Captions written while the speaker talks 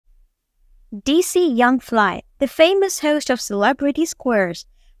DC Young Fly, the famous host of Celebrity Squares,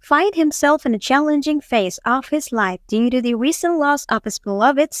 finds himself in a challenging phase of his life due to the recent loss of his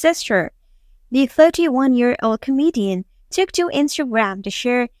beloved sister. The 31-year-old comedian took to Instagram to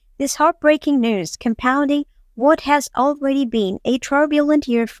share this heartbreaking news, compounding what has already been a turbulent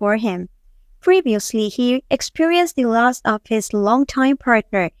year for him. Previously, he experienced the loss of his longtime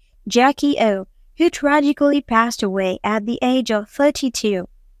partner, Jackie O, who tragically passed away at the age of 32.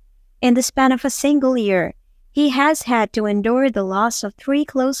 In the span of a single year, he has had to endure the loss of 3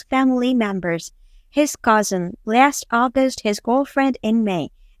 close family members: his cousin last August, his girlfriend in May,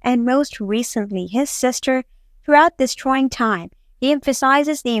 and most recently his sister. Throughout this trying time, he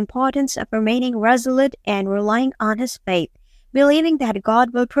emphasizes the importance of remaining resolute and relying on his faith, believing that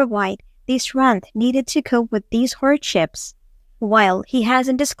God will provide the strength needed to cope with these hardships. While he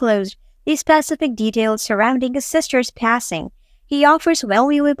hasn't disclosed the specific details surrounding his sister's passing, he offers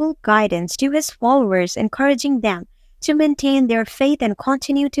valuable guidance to his followers, encouraging them to maintain their faith and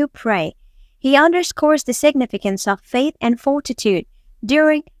continue to pray. He underscores the significance of faith and fortitude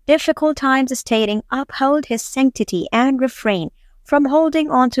during difficult times, stating, "Uphold his sanctity and refrain from holding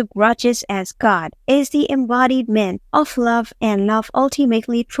on to grudges, as God is the embodiment of love, and love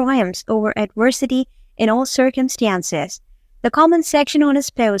ultimately triumphs over adversity in all circumstances." The comment section on his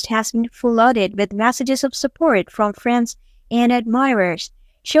post has been flooded with messages of support from friends and admirers,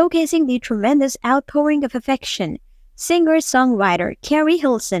 showcasing the tremendous outpouring of affection. Singer-songwriter Carrie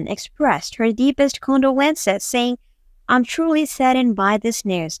Hilson expressed her deepest condolences, saying, "I'm truly saddened by this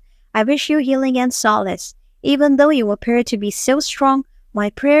news. I wish you healing and solace. Even though you appear to be so strong, my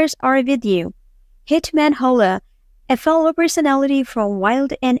prayers are with you." Hitman Holla, a fellow personality from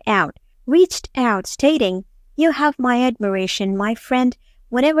Wild 'N Out, reached out, stating, "You have my admiration, my friend.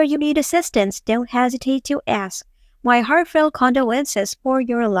 Whenever you need assistance, don't hesitate to ask. My heartfelt condolences for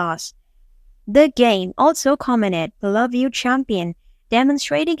your loss." The Game also commented, "Love you, champion,"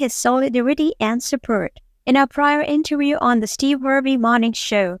 demonstrating his solidarity and support. In a prior interview on the Steve Harvey Morning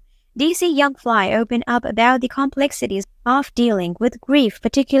Show, DC Young Fly opened up about the complexities of dealing with grief,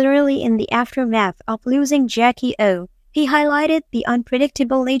 particularly in the aftermath of losing Jackie O. He highlighted the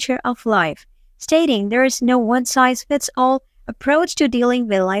unpredictable nature of life, stating there is no one-size-fits-all approach to dealing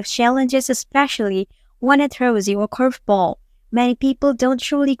with life's challenges, especially when it throws you a curveball. Many people don't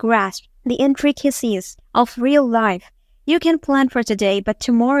truly grasp the intricacies of real life. You can plan for today, but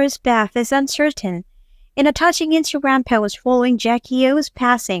tomorrow's path is uncertain. In a touching Instagram post following Jackie O's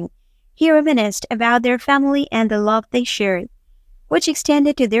passing, he reminisced about their family and the love they shared, which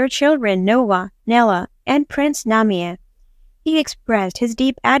extended to their children Noah, Nella, and Prince Namia. He expressed his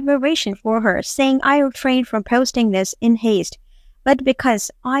deep admiration for her, saying, "I refrained from posting this in haste, but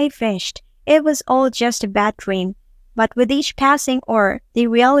because I wished it was all just a bad dream. But with each passing hour, the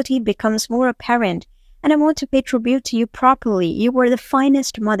reality becomes more apparent, and I want to pay tribute to you properly. You were the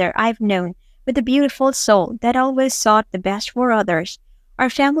finest mother I've known, with a beautiful soul that always sought the best for others.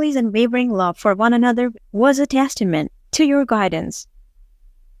 Our family's unwavering love for one another was a testament to your guidance.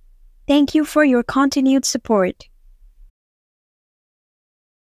 Thank you for your continued support."